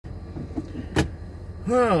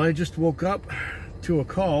Well, I just woke up to a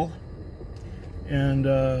call, and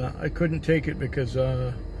I couldn't take it because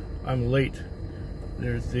I'm late.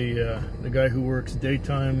 There's the guy who works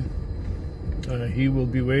daytime. He will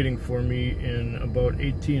be waiting for me in about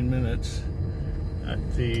 18 minutes at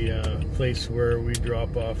the place where we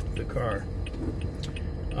drop off the car.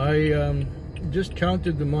 I just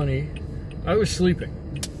counted the money. I was sleeping,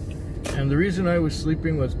 and the reason I was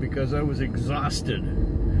sleeping was because I was exhausted.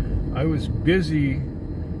 I was busy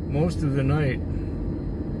most of the night,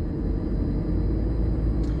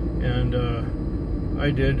 and I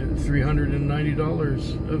did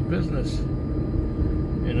 $390 of business,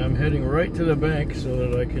 and I'm heading right to the bank so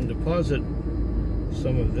that I can deposit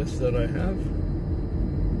some of this that I have.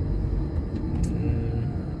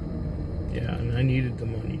 Yeah, and I needed the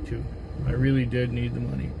money too. I really did need the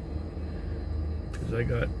money, because I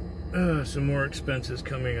got some more expenses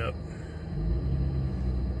coming up.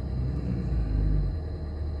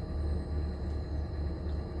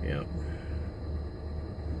 Yep.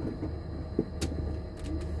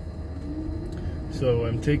 So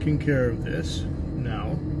I'm taking care of this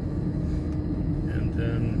now, and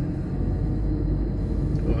then,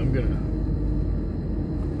 well, I'm gonna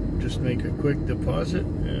just make a quick deposit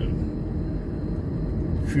and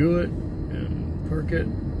fuel it and park it,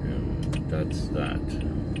 and that's that.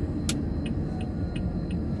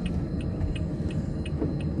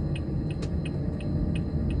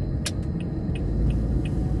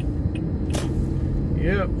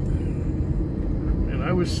 Yep. And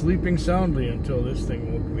I was sleeping soundly until this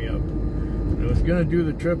thing woke me up. And I was gonna do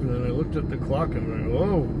the trip, and then I looked at the clock and went,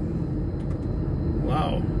 whoa.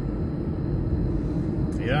 Wow.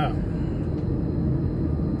 Yeah.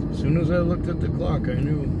 As soon as I looked at the clock, I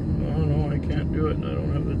knew, oh no, I can't do it, and I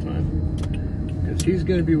don't have the time. Because he's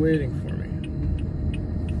gonna be waiting for me.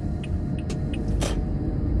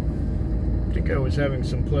 I think I was having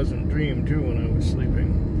some pleasant dream too when I was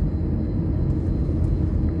sleeping.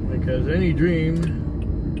 Because any dream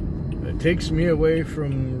that takes me away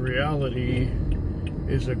from reality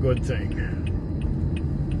is a good thing.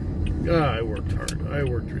 I worked hard. I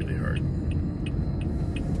worked really hard.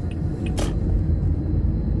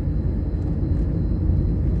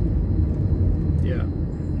 Yeah.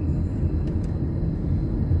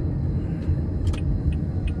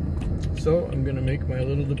 So I'm going to make my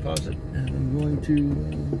little deposit, and I'm going to,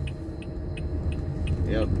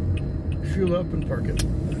 yep, fuel up and park it.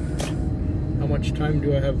 How much time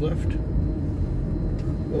do I have left?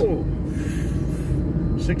 Oh,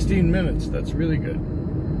 16 minutes. That's really good.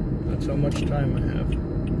 That's how much time I have.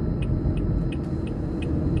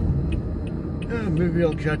 Maybe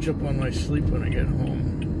I'll catch up on my sleep when I get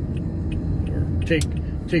home, or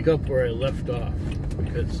take up where I left off,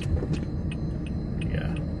 because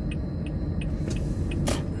yeah,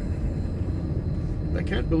 I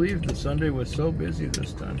can't believe that Sunday was so busy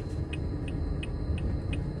this time.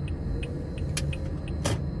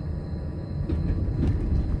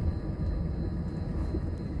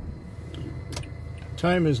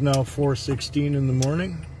 Time is now 4:16 in the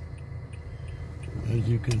morning. As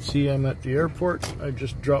you can see, I'm at the airport. I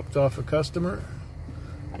just dropped off a customer,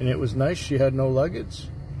 and it was nice. She had no luggage.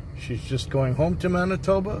 She's just going home to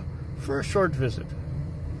Manitoba for a short visit.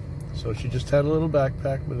 So she just had a little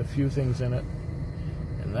backpack with a few things in it,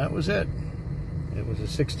 and that was it. It was a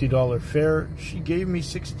 $60 fare. She gave me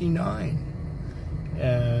 $69,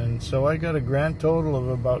 and so I got a grand total of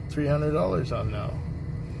about $300 on now,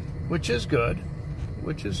 which is good.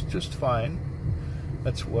 Which is just fine.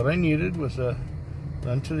 That's what I needed, was a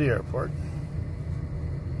run to the airport.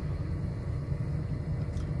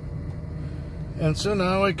 And so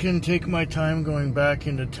now I can take my time going back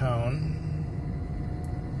into town.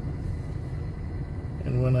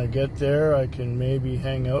 And when I get there, I can maybe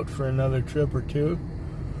hang out for another trip or two.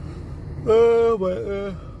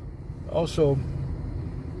 Also,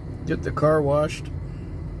 get the car washed.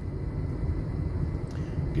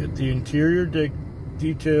 Get the interior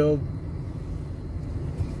detailed,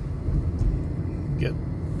 get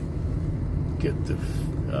the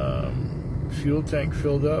fuel tank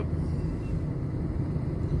filled up,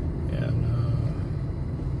 and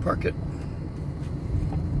park it.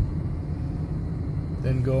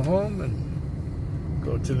 Then go home and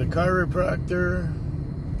go to the chiropractor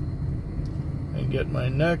and get my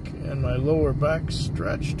neck and my lower back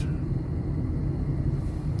stretched,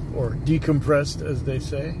 or decompressed, as they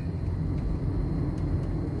say.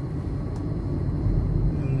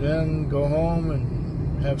 Then go home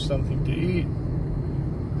and have something to eat,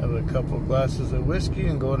 have a couple glasses of whiskey,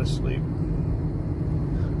 and go to sleep.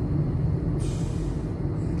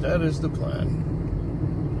 That is the plan.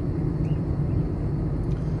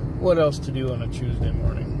 what else to do on a Tuesday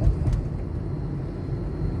morning?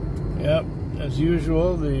 Yep, as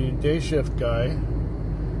usual, the day shift guy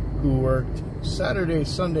who worked Saturday,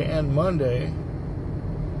 Sunday, and Monday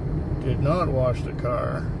did not wash the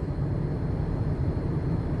car.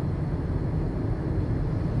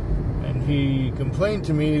 And he complained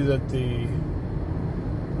to me that the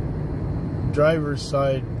driver's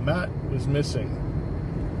side mat was missing.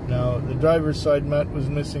 Now, the driver's side mat was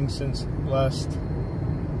missing since last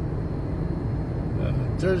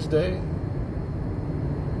Thursday,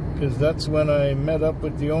 because that's when I met up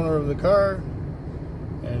with the owner of the car,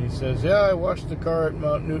 and he says, yeah, I washed the car at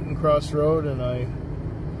Mount Newton Cross Road, and I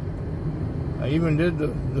even did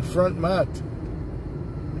the front mat.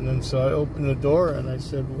 And then so I opened the door and I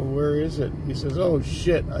said, well, where is it? He says, oh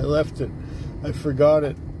shit, I left it. I forgot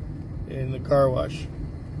it in the car wash.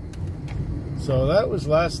 So that was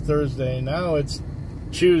last Thursday. Now it's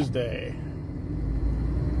Tuesday.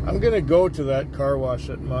 I'm going to go to that car wash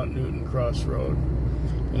at Mount Newton Cross Road,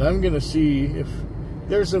 and I'm going to see if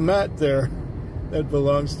there's a mat there that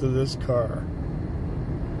belongs to this car.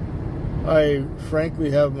 I frankly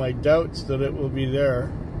have my doubts that it will be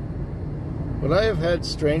there, but I have had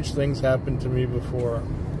strange things happen to me before,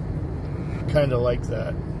 kind of like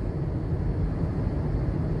that.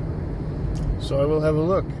 So I will have a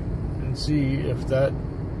look and see if that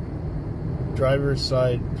driver's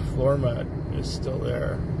side floor mat is still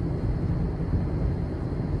there.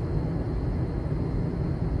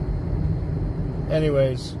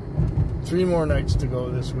 Anyways, 3 more nights to go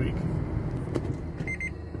this week.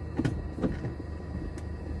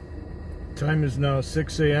 Time is now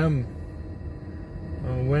 6 a.m.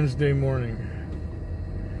 on Wednesday morning.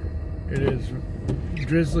 It is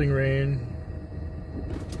drizzling rain.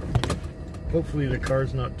 Hopefully the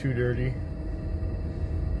car's not too dirty,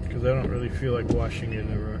 because I don't really feel like washing it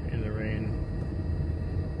in the rain.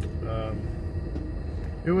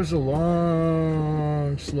 It was a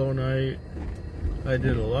long, slow night. I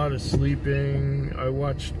did a lot of sleeping. I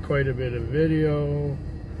watched quite a bit of video.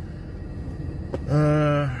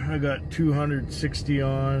 I got 260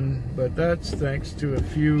 on, but that's thanks to a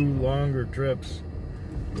few longer trips,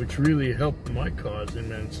 which really helped my cause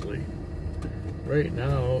immensely. Right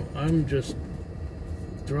now, I'm just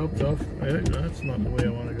dropped off. That's not the way I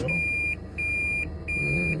want to go.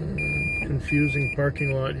 Confusing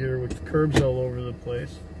parking lot here with curbs all over the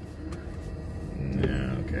place.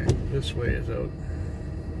 Yeah, okay. This way is out.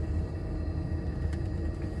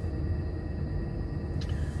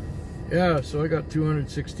 Yeah, so I got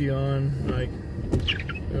 260 on. I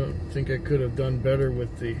don't think I could have done better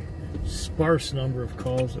with the sparse number of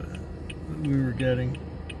calls that we were getting.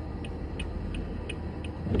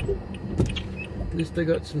 At least I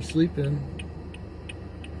got some sleep in.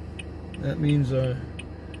 That means I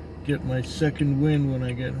get my second win when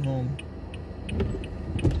I get home.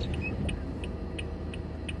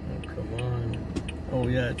 Oh, come on. Oh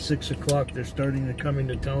yeah, at 6 o'clock they're starting to come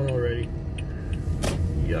into town already.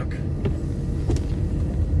 Yuck.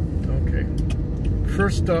 Okay.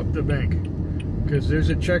 First stop, the bank, because there's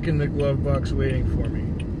a check in the glove box waiting for me.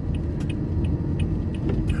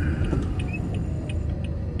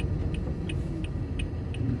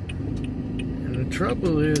 And the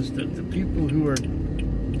trouble is that the people who are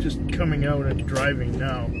just coming out and driving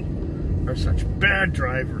now are such bad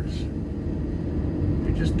drivers.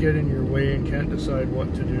 They just get in your way and can't decide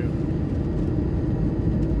what to do.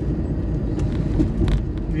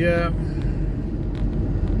 Yeah,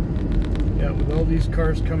 with all these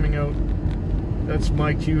cars coming out, that's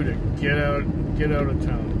my cue to get out of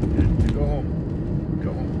town, and to go home.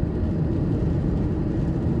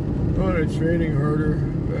 Oh, it's raining harder.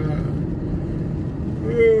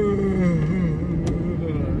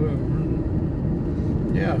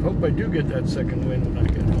 Yeah, I hope I do get that second win when I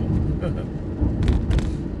get home.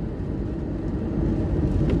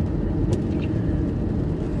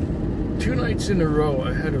 2 nights in a row,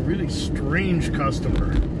 I had a really strange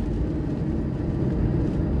customer.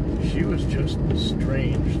 She was just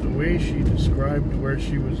strange. The way she described where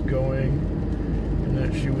she was going, and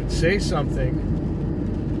that she would say something,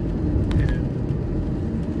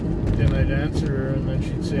 and then I'd answer her, and then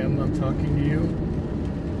she'd say, I'm not talking to you.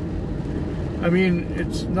 I mean,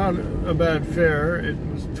 it's not a bad fare. It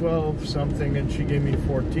was 12 something, and she gave me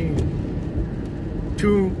 14.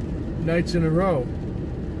 2 nights in a row.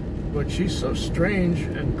 But she's so strange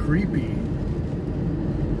and creepy.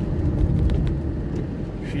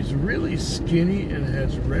 She's really skinny and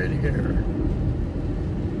has red hair.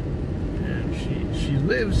 And she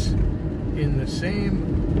lives in the same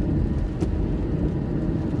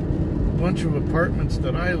bunch of apartments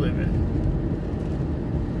that I live in.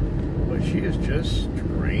 But she is just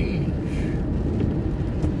strange.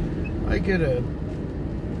 get a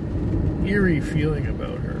eerie feeling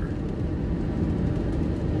about her.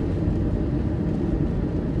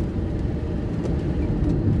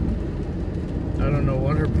 I don't know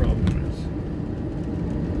what her problem is,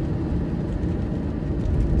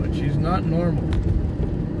 but she's not normal.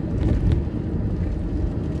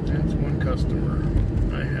 That's one customer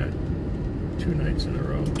I had 2 nights in a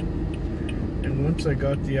row. And once I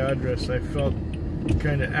got the address, I felt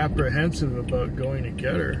kind of apprehensive about going to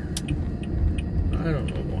get her. I don't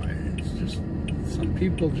know why. It's just, some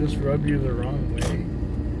people just rub you the wrong way.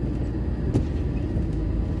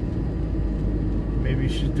 Maybe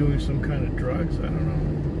she's doing some kind of drugs, I don't know.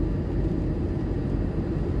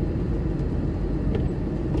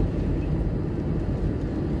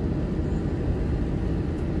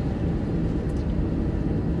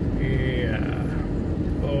 Yeah.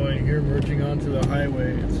 Oh, and here merging onto the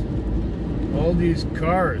highway, it's all these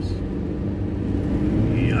cars.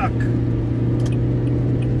 Yuck.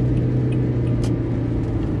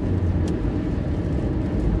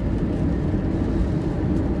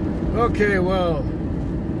 Okay, well,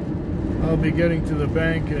 I'll be getting to the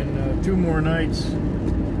bank in 2 more nights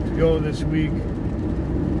to go this week.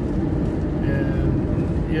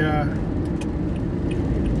 And yeah,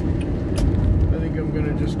 I think I'm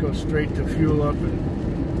gonna just go straight to fuel up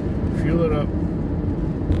and fuel it up.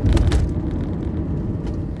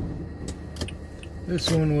 This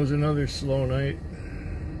one was another slow night.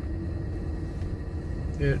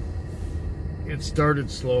 It started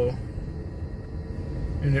slow,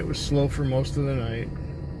 and it was slow for most of the night.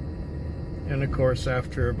 And of course,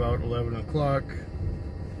 after about 11 o'clock,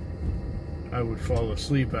 I would fall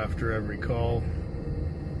asleep after every call.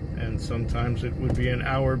 And sometimes it would be an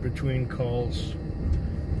hour between calls.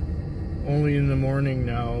 Only in the morning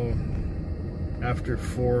now, after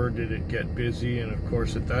 4, did it get busy. And of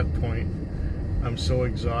course, at that point, I'm so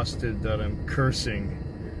exhausted that I'm cursing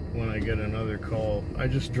when I get another call. I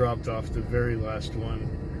just dropped off the very last one.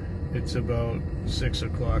 It's about 6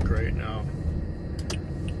 o'clock right now.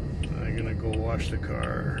 I'm gonna go wash the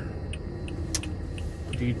car,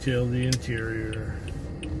 detail the interior,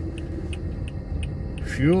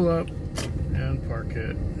 fuel up, and park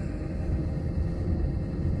it.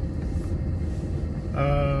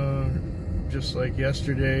 Just like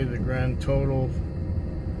yesterday, the grand total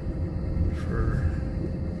for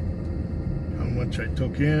how much I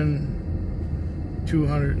took in,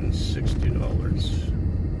 $260.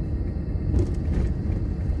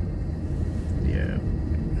 Yeah,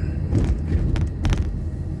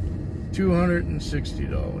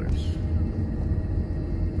 $260,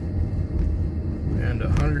 and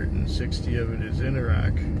 160 of it is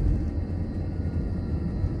Interac,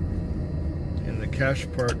 and the cash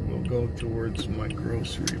part will go towards my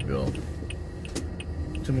grocery bill.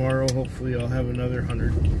 Tomorrow, hopefully, I'll have another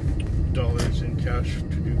 $100 in cash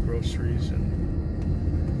to do groceries, and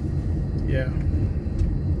yeah.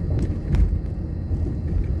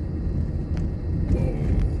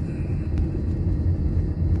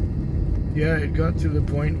 Yeah, it got to the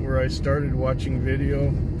point where I started watching video,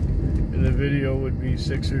 and the video would be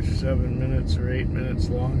 6 or 7 minutes or 8 minutes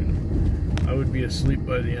long, and I would be asleep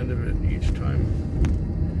by the end of it each time.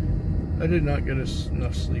 I did not get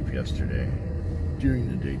enough sleep yesterday during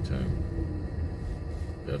the daytime,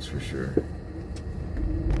 that's for sure.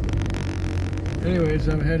 Anyways,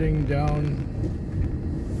 I'm heading down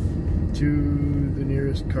to the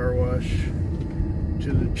nearest car wash,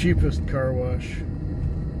 to the cheapest car wash.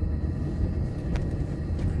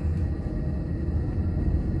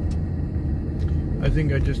 I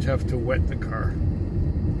think I just have to wet the car.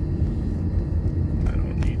 I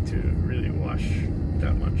don't need to really wash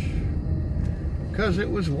that much, because it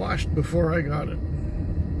was washed before I got it.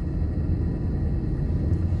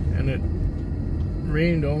 And it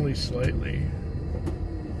rained only slightly.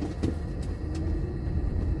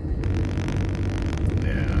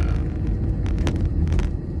 Yeah.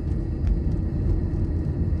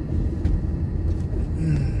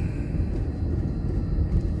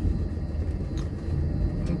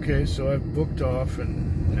 Okay, so I've booked off,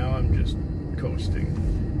 and now I'm just coasting.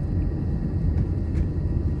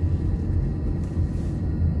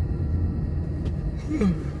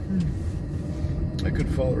 I could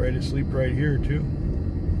fall right asleep right here too.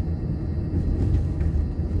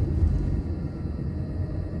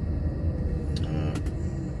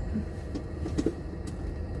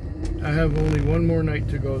 I have only 1 more night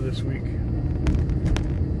to go this week.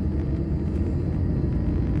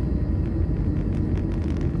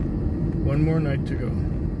 One more night to go.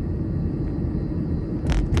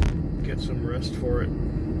 Get some rest for it.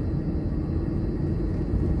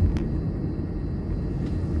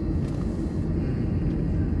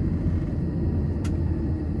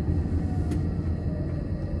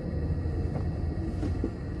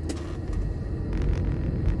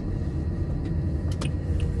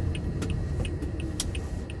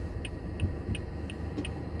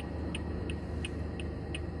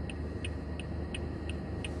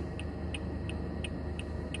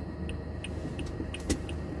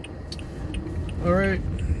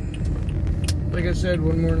 I said,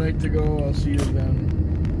 one more night to go. I'll see you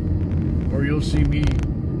then. Or you'll see me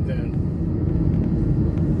then.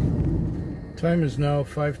 Time is now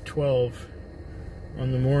 5:12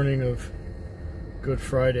 on the morning of Good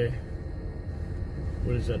Friday.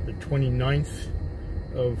 What is that, the 29th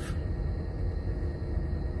of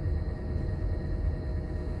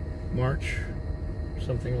March?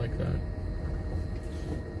 Something like that.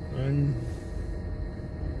 And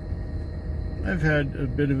I've had a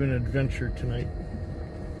bit of an adventure tonight.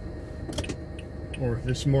 Or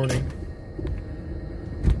this morning.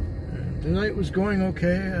 The night was going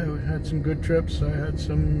okay. I had some good trips. I had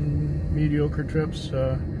some mediocre trips.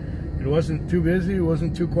 It wasn't too busy. It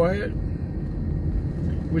wasn't too quiet.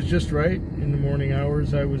 It was just right. In the morning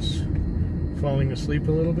hours, I was falling asleep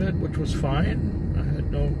a little bit, which was fine. I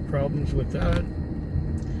had no problems with that.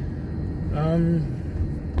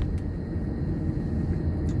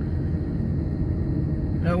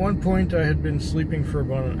 At one point, I had been sleeping for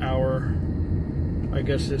about an hour. I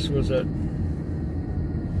guess this was at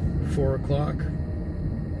 4 o'clock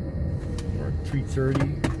or 3:30,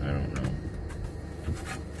 I don't know.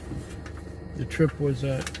 The trip was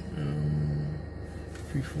at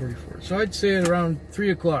 3:44. So I'd say at around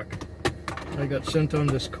 3 o'clock I got sent on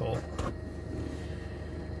this call.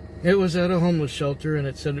 It was at a homeless shelter and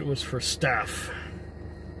it said it was for staff,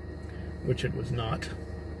 which it was not.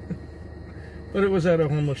 But it was at a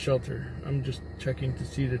homeless shelter. I'm just checking to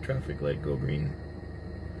see the traffic light go green.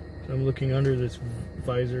 So I'm looking under this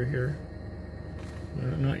visor here.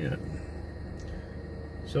 Not yet.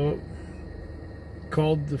 So,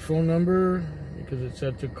 called the phone number because it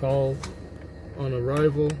said to call on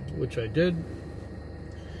arrival, which I did.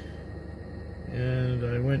 And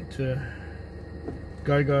I went to,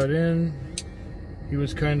 guy got in. He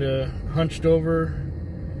was kind of hunched over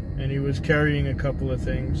and he was carrying a couple of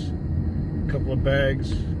things, a couple of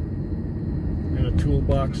bags and a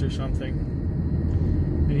toolbox or something.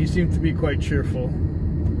 And he seemed to be quite cheerful.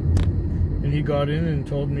 And he got in and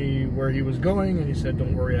told me where he was going, and he said,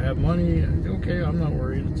 "Don't worry, I have money." I said, "Okay, I'm not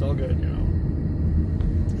worried, it's all good, you know."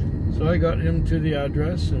 So I got him to the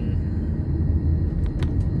address, and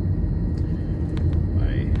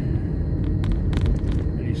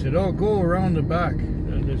he said, "Oh, go around the back.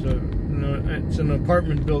 There's it's an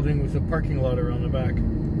apartment building with a parking lot around the back."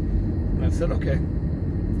 And I said, "Okay."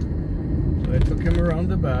 I took him around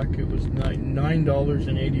the back. It was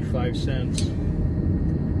 $9.85, and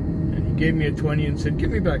he gave me a 20 and said,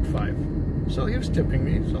 "Give me back 5." So he was tipping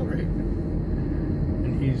me. It's all right.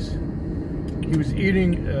 And he was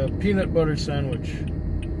eating a peanut butter sandwich,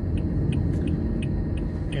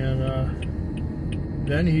 and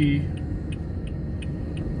then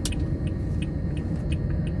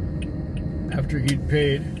after he'd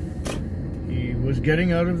paid, he was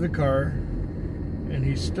getting out of the car, and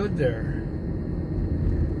he stood there.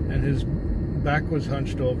 And his back was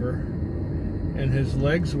hunched over, and his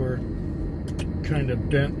legs were kind of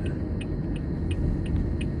bent,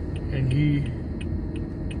 and he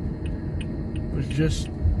was just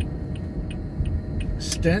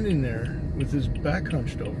standing there with his back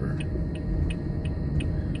hunched over,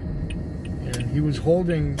 and he was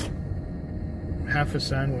holding half a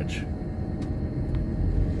sandwich,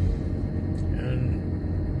 and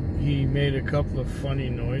he made a couple of funny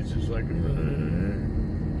noises like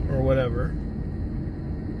or whatever,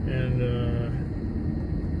 and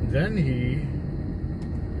then he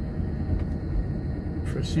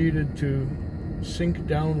proceeded to sink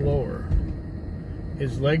down lower.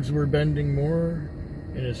 His legs were bending more,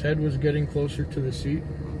 and his head was getting closer to the seat,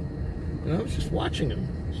 and I was just watching him.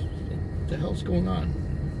 What the hell's going on?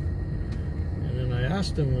 And then I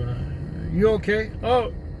asked him, "You okay?"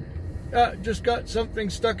 "Oh, just got something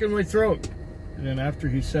stuck in my throat." And then after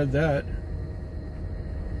he said that,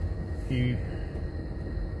 he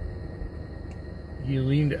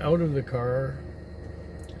leaned out of the car,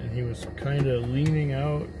 and he was kind of leaning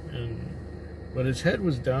out, but his head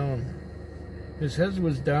was down. His head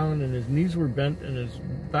was down, and his knees were bent, and his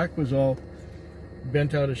back was all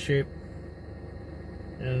bent out of shape.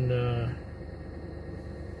 And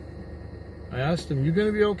I asked him, "You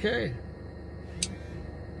gonna be okay?"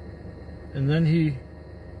 And then he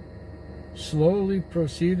slowly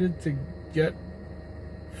proceeded to get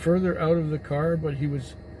further out of the car, but he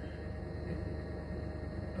was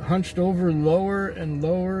hunched over lower and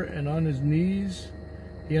lower and on his knees.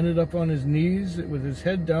 He ended up on his knees with his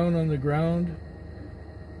head down on the ground.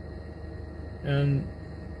 And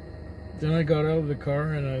then I got out of the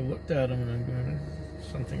car and I looked at him and I'm going,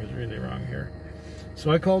 something is really wrong here. So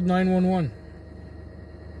I called 911.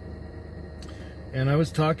 And I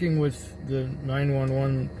was talking with the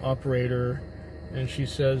 911 operator, And she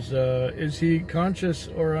says, is he conscious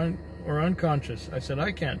or unconscious? I said,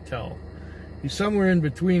 I can't tell. He's somewhere in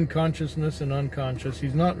between consciousness and unconscious.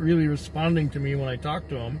 He's not really responding to me when I talk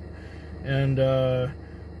to him. And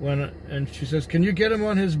and she says, can you get him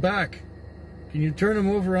on his back? Can you turn him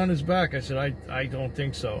over on his back? I said, I don't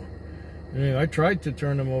think so. Anyway, I tried to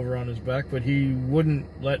turn him over on his back, but he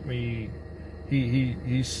wouldn't let me.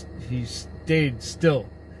 He stayed still.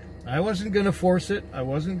 I wasn't going to force it. I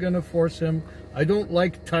wasn't going to force him. I don't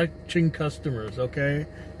like touching customers, okay?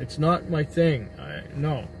 It's not my thing.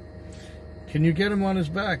 No. Can you get him on his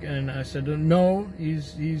back? And I said, no,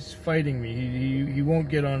 he's fighting me. He won't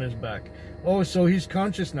get on his back. Oh, so he's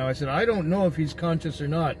conscious now. I said, I don't know if he's conscious or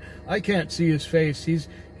not. I can't see his face. He's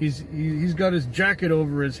got his jacket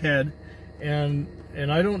over his head, and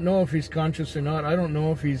I don't know if he's conscious or not. I don't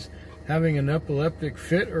know if he's having an epileptic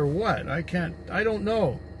fit or what. I don't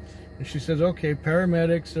know. And she says, okay,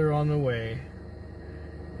 paramedics are on the way.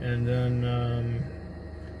 And then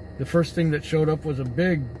the first thing that showed up was a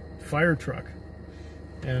big fire truck.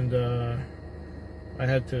 And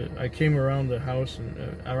I came around the house and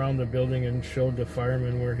around the building and showed the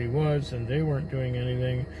firemen where he was, and they weren't doing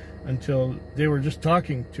anything until they were just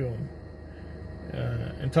talking to him.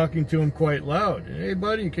 And talking to him quite loud. Hey,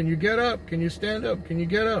 buddy, can you get up? Can you stand up? Can you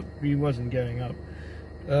get up? He wasn't getting up.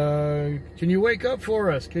 Can you wake up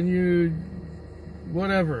for us? Can you...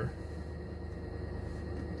 whatever.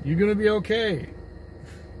 You're going to be okay.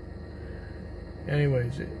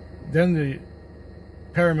 Anyways, then the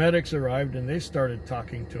paramedics arrived and they started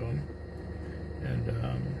talking to him. And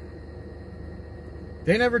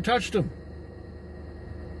they never touched him.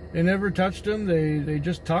 They never touched him. They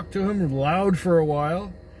just talked to him loud for a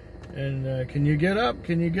while. And can you get up?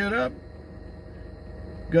 Can you get up?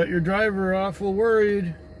 Got your driver awful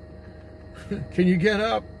worried. Can you get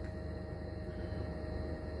up?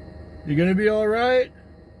 You gonna be all right?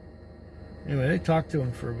 Anyway, they talked to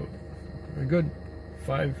him for a good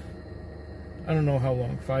 5, I don't know how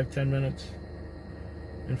long, 5-10 minutes.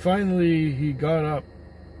 And finally he got up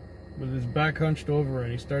with his back hunched over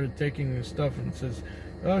and he started taking his stuff and says,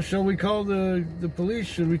 oh, shall we call the police?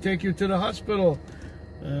 Should we take you to the hospital?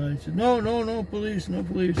 He said, no police, no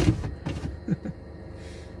police.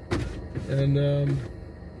 And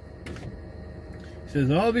he says,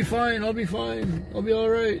 I'll be fine, I'll be fine, I'll be all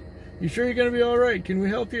right. You sure you're going to be all right? Can we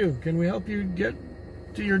help you? Can we help you get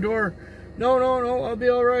to your door? No, I'll be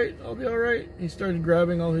all right, I'll be all right. He started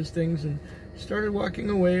grabbing all his things and started walking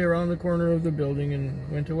away around the corner of the building and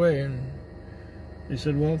went away. And they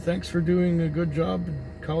said, well, thanks for doing a good job and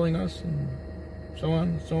calling us, and so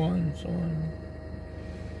on, so on, so on.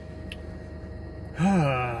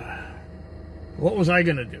 What was I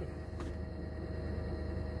going to do?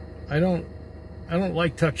 I don't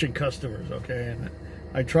like touching customers, okay? And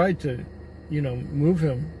I tried to, move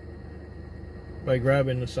him by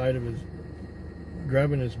grabbing the side of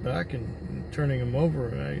grabbing his back and turning him over.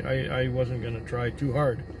 I wasn't going to try too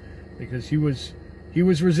hard because he was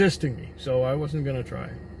resisting me, so I wasn't going to try.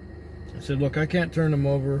 I said, look, I can't turn him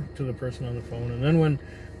over to the person on the phone. And then when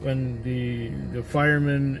the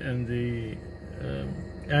firemen and the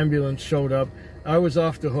ambulance showed up, I was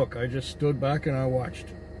off the hook. I just stood back and I watched.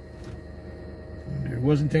 There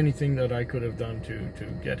wasn't anything that I could have done to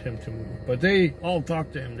get him to move. But they all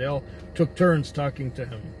talked to him. They all took turns talking to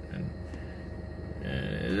him.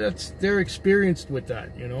 And they're experienced with that,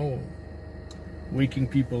 waking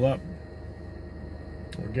people up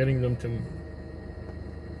or getting them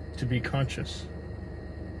to be conscious.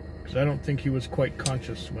 Because I don't think he was quite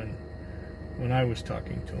conscious when I was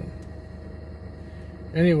talking to him.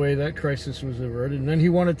 Anyway, that crisis was averted. And then he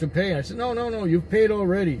wanted to pay. I said, no, you've paid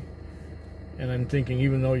already. And I'm thinking,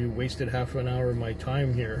 even though you wasted half an hour of my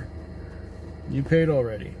time here, you paid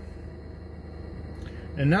already.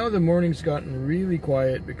 And now the morning's gotten really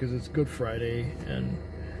quiet because it's Good Friday, and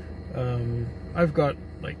I've got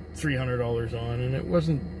like $300 on, and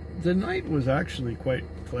the night was actually quite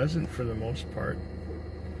pleasant for the most part.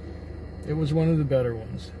 It was one of the better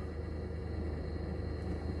ones.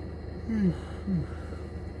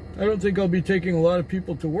 I don't think I'll be taking a lot of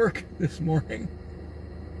people to work this morning.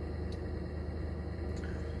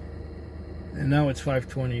 And now it's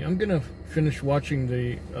 5:20. I'm gonna finish watching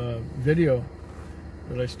the video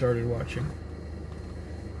that I started watching.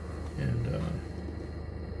 And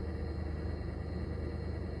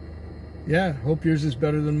yeah, hope yours is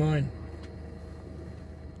better than mine.